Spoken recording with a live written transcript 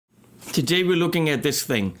Today we're looking at this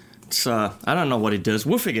thing. It's, I don't know what it does.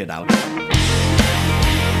 We'll figure it out.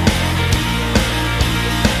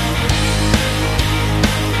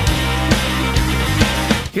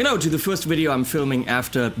 You know, to the first video I'm filming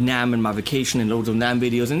after NAMM and my vacation and loads of NAMM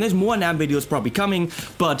videos, and there's more NAMM videos probably coming,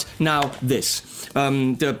 but now this.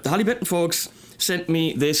 The Harley Benton folks sent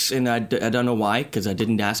me this, and I don't know why, because I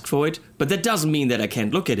didn't ask for it, but that doesn't mean that I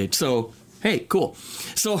can't look at it, so hey, cool.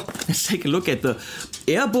 So let's take a look at the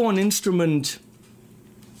airborne instrument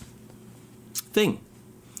thing.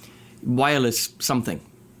 Wireless something.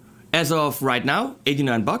 As of right now,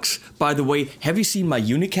 89 bucks. By the way, have you seen my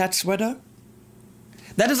Unicat sweater?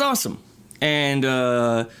 That is awesome. And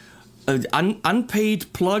an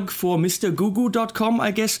unpaid plug for MrGugu.com,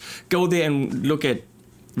 I guess. Go there and look at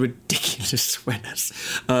ridiculous sweaters.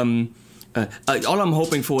 All I'm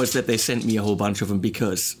hoping for is that they sent me a whole bunch of them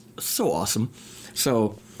because so awesome.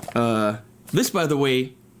 So this, by the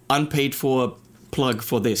way, unpaid for plug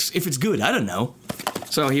for this. If it's good, I don't know.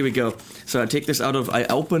 So here we go. So I take this out of, I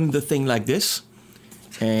open the thing like this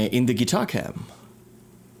in the guitar cam.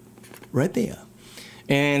 Right there.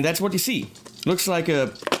 And that's what you see. Looks like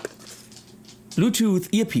a Bluetooth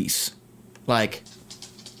earpiece. Like,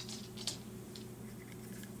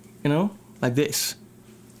 you know, like this.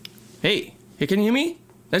 Hey, can you hear me?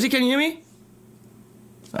 Leslie, can you hear me?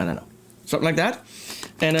 I don't know. Something like that.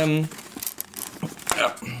 And,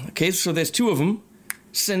 okay, so there's two of them.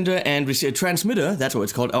 Sender and receiver. Transmitter, that's what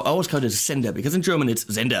it's called. I always call it a sender, because in German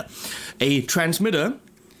it's Sender. A transmitter,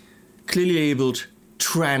 clearly labeled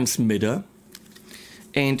transmitter.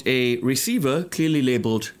 And a receiver, clearly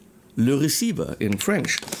labeled le receiver in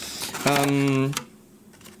French. And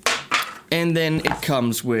then it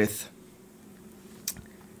comes with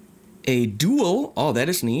a dual, oh that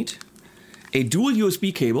is neat, a dual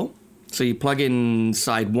USB cable. So you plug in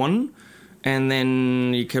side one, and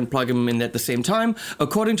then you can plug them in at the same time.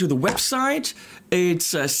 According to the website, it's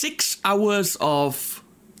 6 hours of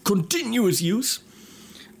continuous use.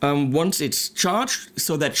 Once it's charged,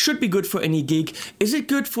 so that should be good for any gig. Is it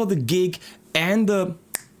good for the gig and the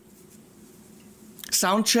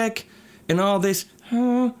sound check and all this?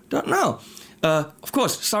 Don't know. Of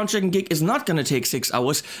course, sound check and gig is not going to take 6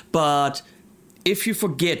 hours, but if you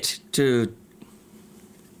forget to,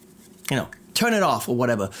 you know, turn it off or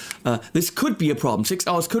whatever, this could be a problem. 6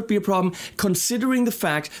 hours could be a problem, considering the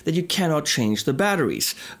fact that you cannot change the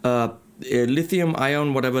batteries. Lithium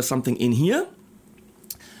ion, whatever, something in here.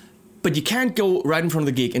 But you can't go right in front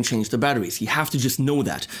of the gig and change the batteries. You have to just know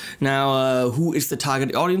that. Now, who is the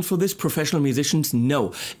target audience for this? Professional musicians?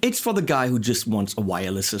 No. It's for the guy who just wants a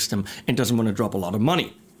wireless system and doesn't want to drop a lot of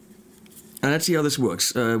money. And let's see how this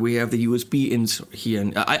works. We have the USB in here.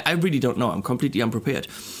 And I really don't know. I'm completely unprepared.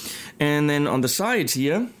 And then on the sides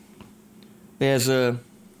here, there's a...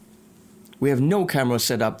 We have no camera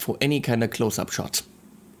set up for any kind of close-up shots.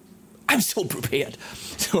 I'm so prepared.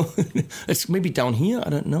 So it's maybe down here. I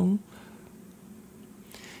don't know.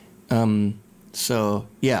 So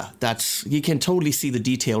yeah, that's, you can totally see the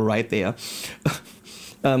detail right there.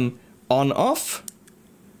 On off.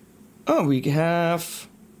 Oh, we have,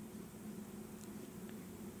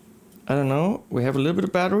 I don't know, we have a little bit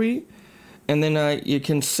of battery, and then you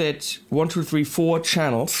can set 1, 2, 3, 4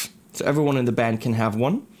 channels, so everyone in the band can have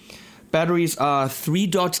one. Batteries are 3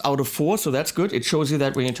 dots out of 4, so that's good. It shows you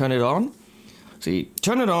that when you turn it on. So you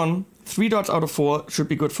turn it on, 3 dots out of 4 should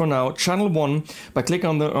be good for now. Channel 1, by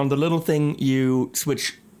clicking on the little thing, you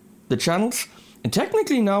switch the channels, and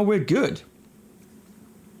technically now we're good.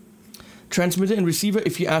 Transmitter and receiver,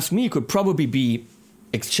 if you ask me, could probably be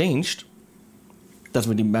exchanged. Doesn't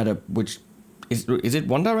really matter which. Is it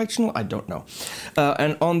one directional? I don't know.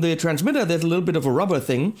 And on the transmitter, there's a little bit of a rubber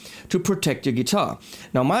thing to protect your guitar.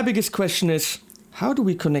 Now, my biggest question is, how do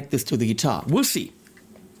we connect this to the guitar? We'll see.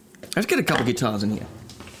 Let's get a couple guitars in here.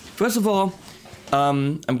 First of all,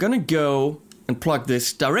 I'm gonna go and plug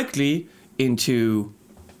this directly into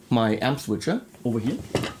my amp switcher over here.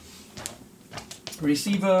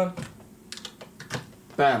 Receiver.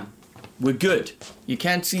 Bam. We're good. You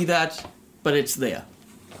can't see that, but it's there.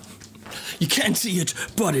 You can't see it,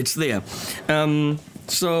 but it's there.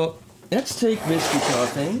 So let's take this guitar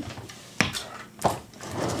thing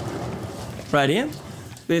right here.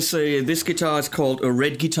 This guitar is called a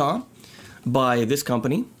Red Guitar by this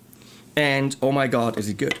company, and oh my god, is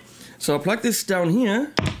it good! So I plug this down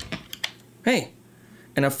here. Hey,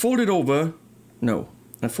 and I fold it over. No,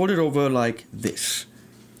 I fold it over like this,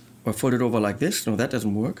 or fold it over like this. No, that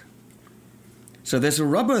doesn't work. So there's a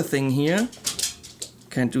rubber thing here.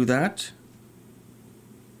 Can't do that.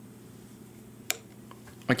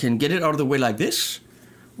 I can get it out of the way like this,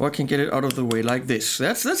 Or I can get it out of the way like this.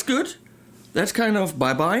 That's good. That's kind of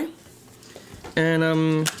bye-bye.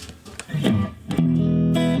 And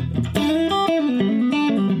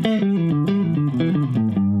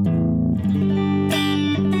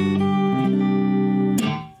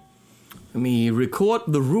let me record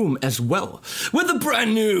the room as well with a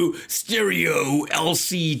brand new stereo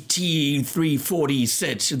LCT 340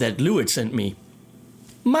 set that Lewitt sent me.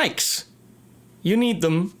 Mics. You need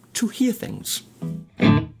them to hear things.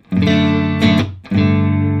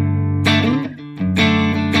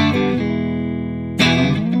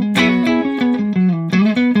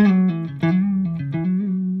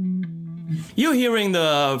 You're hearing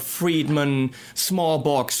the Friedman Small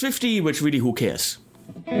Box 50, which really who cares?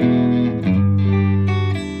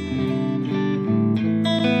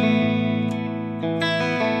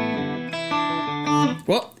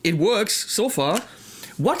 Well, it works so far.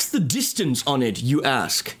 What's the distance on it, you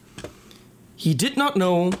ask? He did not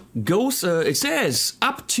know. Goes, it says,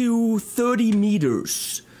 up to 30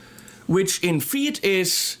 meters, which in feet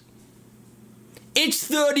is... It's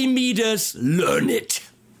 30 meters, learn it.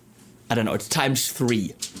 I don't know, it's times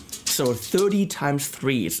 3. So 30 times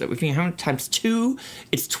 3. So if you have times 2,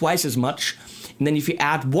 it's twice as much. And then if you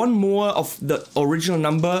add one more of the original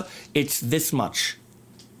number, it's this much.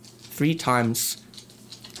 3 times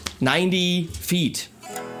 90 feet.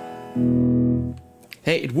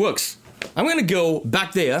 Hey, it works. I'm gonna go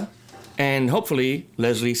back there and hopefully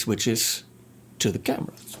Leslie switches to the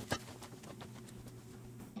cameras.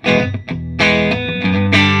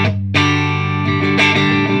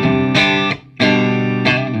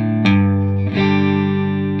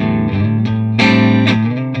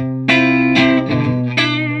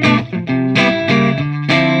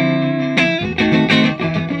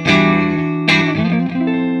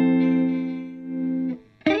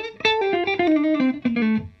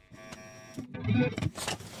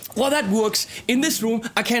 Well, that works. In this room,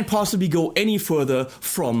 I can't possibly go any further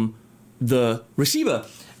from the receiver.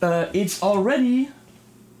 It's already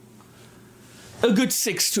a good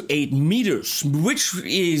 6 to 8 meters, which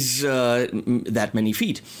is that many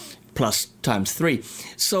feet, plus times 3.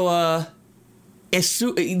 So,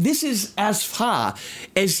 this is as far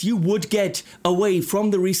as you would get away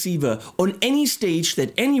from the receiver on any stage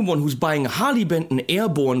that anyone who's buying a Harley Benton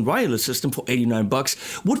Airborne Wireless system for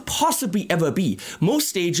 $89 would possibly ever be. Most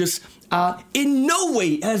stages are in no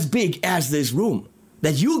way as big as this room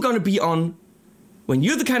that you're gonna be on when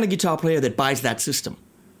you're the kind of guitar player that buys that system.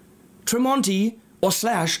 Tremonti or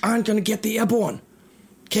Slash aren't gonna get the Airborne,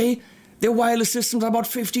 okay? Their wireless systems are about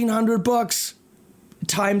 $1,500.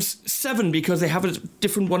 Times 7 because they have a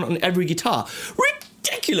different one on every guitar.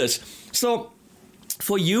 Ridiculous! So,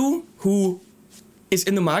 for you who is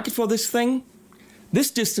in the market for this thing, this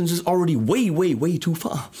distance is already way, way, way too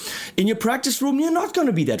far. In your practice room, you're not going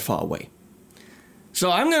to be that far away. So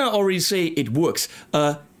I'm going to already say it works.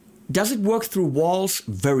 Does it work through walls?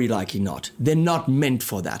 Very likely not. They're not meant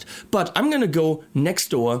for that. But I'm going to go next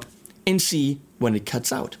door and see when it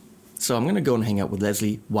cuts out. So I'm gonna go and hang out with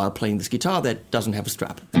Leslie while playing this guitar that doesn't have a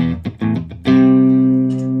strap.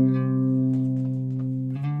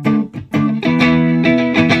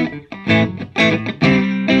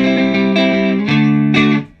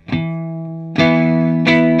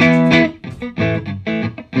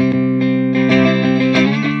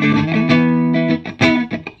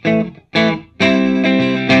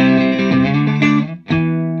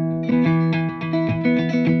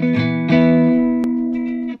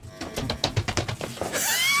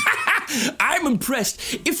 I'm impressed.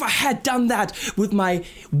 If I had done that with my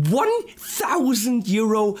 1,000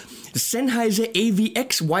 euro Sennheiser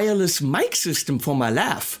AVX wireless mic system for my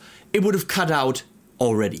laugh, it would have cut out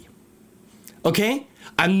already. Okay?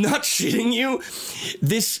 I'm not shitting you.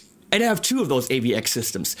 And I have 2 of those AVX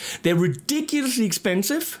systems. They're ridiculously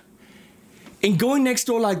expensive. And going next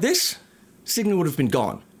door like this, signal would have been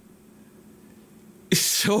gone.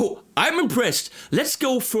 So, I'm impressed. Let's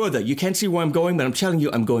go further. You can't see where I'm going, but I'm telling you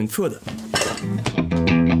I'm going further.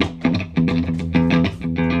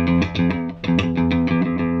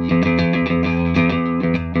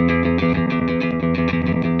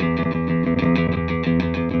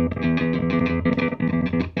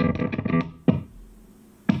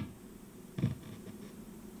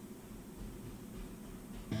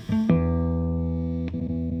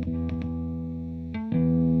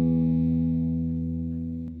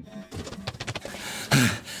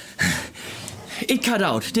 It cut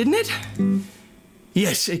out, didn't it?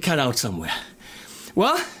 Yes, it cut out somewhere.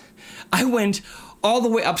 Well, I went all the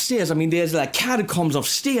way upstairs. I mean, there's like catacombs of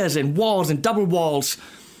stairs and walls and double walls.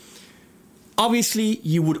 Obviously,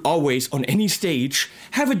 you would always, on any stage,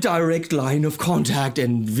 have a direct line of contact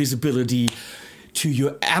and visibility to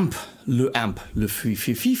your amp, le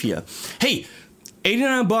fifia. Hey,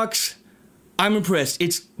 $89, I'm impressed.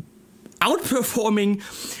 It's outperforming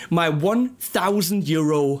my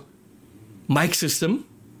 €1,000 mic system.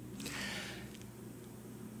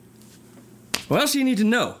 What else do you need to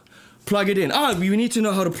know? Plug it in. You need to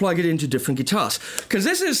know how to plug it into different guitars. Because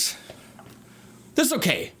this is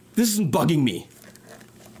okay. This isn't bugging me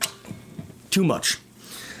too much.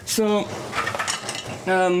 So,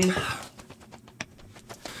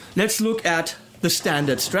 let's look at the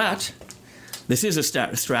standard Strat. This is a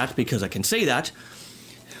Strat because I can say that.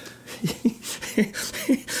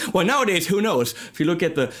 Well, nowadays, who knows? If you look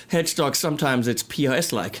at the headstock, sometimes it's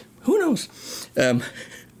PRS-like. Who knows?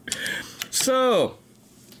 So,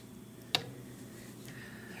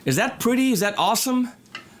 is that pretty? Is that awesome?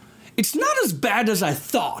 It's not as bad as I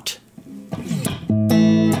thought.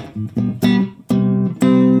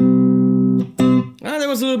 There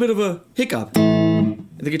was a little bit of a hiccup.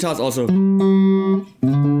 The guitar's also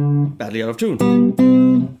badly out of tune.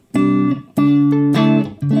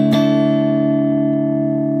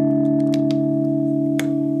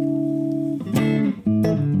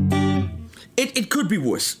 It could be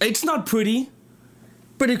worse. It's not pretty,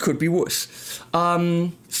 but it could be worse.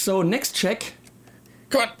 So next check.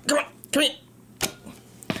 Come on.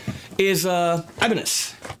 Is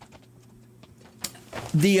Ibanez.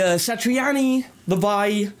 The Satriani, the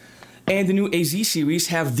Vi, and the new AZ series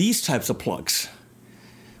have these types of plugs,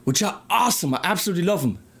 which are awesome. I absolutely love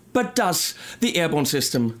them. But does the Airborne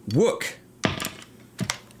system work?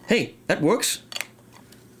 Hey, that works.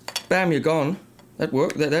 Bam, you're gone. That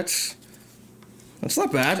works. That's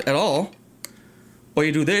not bad at all. Or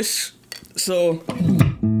you do this. So.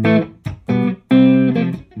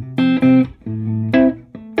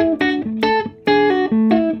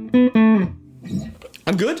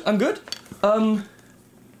 I'm good.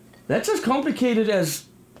 That's as complicated as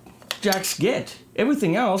jacks get.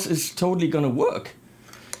 Everything else is totally gonna work.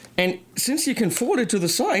 And since you can forward it to the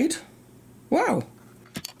side, wow.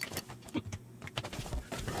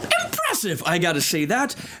 Impressive, I gotta say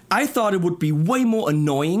that. I thought it would be way more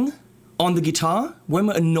annoying on the guitar, way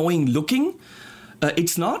more annoying looking.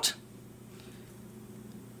 It's not.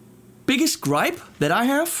 Biggest gripe that I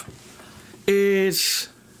have is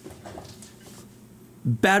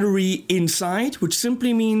battery inside, which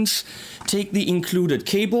simply means take the included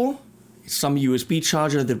cable, some USB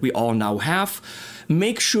charger that we all now have,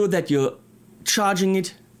 make sure that you're charging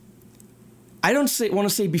it. I don't want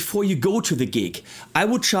to say before you go to the gig. I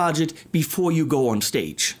would charge it before you go on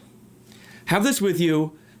stage. Have this with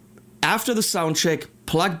you after the sound check,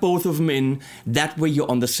 plug both of them in, that way you're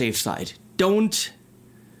on the safe side. Don't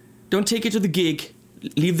take it to the gig,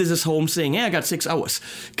 leave this at home saying, hey, I got 6 hours,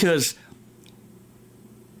 because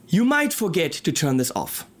you might forget to turn this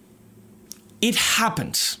off. It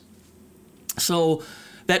happens. So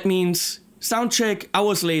that means sound check,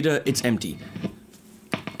 hours later, it's empty.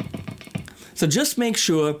 So just make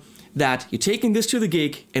sure that you're taking this to the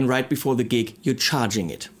gig and right before the gig, you're charging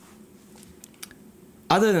it.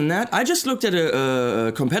 Other than that, I just looked at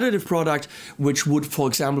a competitive product, which would, for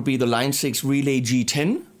example, be the Line 6 Relay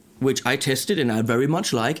G10, which I tested and I very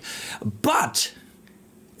much like. But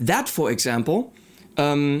that, for example,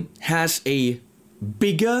 has a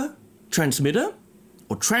bigger transmitter,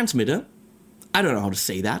 or transmitter, I don't know how to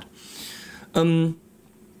say that, and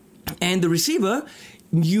the receiver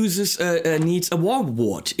needs a wall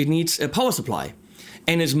wart, it needs a power supply,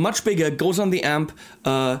 and is much bigger, goes on the amp.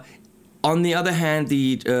 On the other hand,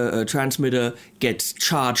 the transmitter gets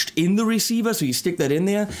charged in the receiver, so you stick that in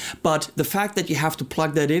there, but the fact that you have to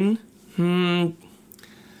plug that in,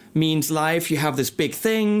 means live, you have this big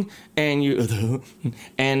thing, and you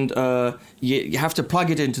have to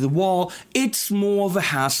plug it into the wall. It's more of a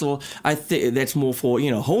hassle. I think that's more for,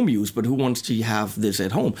 home use, but who wants to have this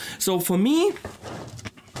at home? So for me,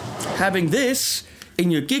 having this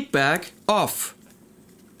in your gig bag, off,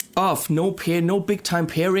 no big time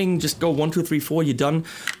pairing, just go 1, 2, 3, 4, you're done.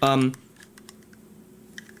 For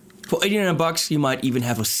 $89, you might even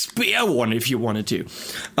have a spare one if you wanted to.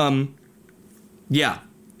 Yeah.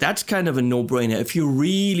 That's kind of a no-brainer. If you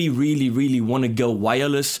really want to go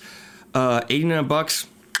wireless, $89,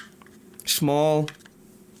 small,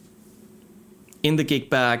 in the gig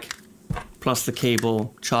bag, plus the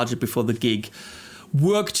cable, charge it before the gig.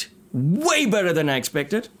 Worked way better than I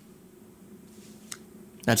expected.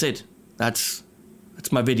 That's it. That's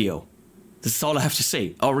my video. This is all I have to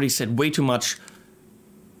say. I already said way too much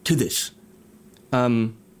to this.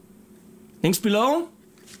 Links below.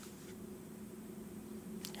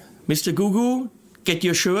 Mr. Goo, get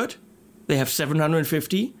your shirt. They have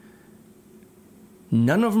 750.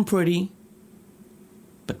 None of them pretty,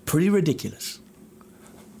 but pretty ridiculous.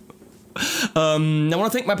 I want to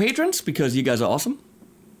thank my patrons because you guys are awesome.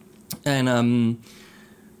 And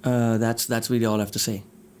that's really all I have to say.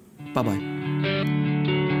 Bye-bye.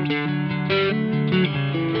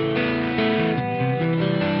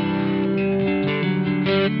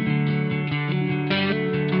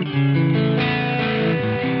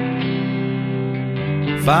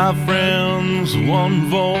 Five friends, one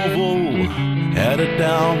Volvo, headed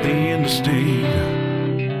down the interstate.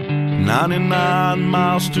 99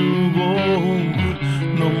 miles to go,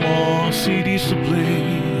 no more CDs to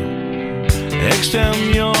play.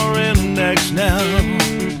 Extend your index now,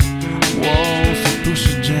 walls to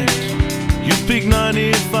push eject. You pick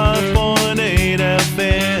 95.8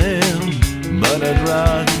 FM, but I'd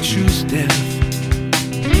rather choose death.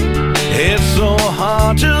 It's so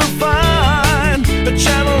hard to find a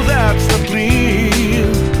channel that's not clean.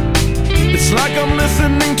 It's like I'm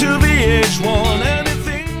listening to VH1.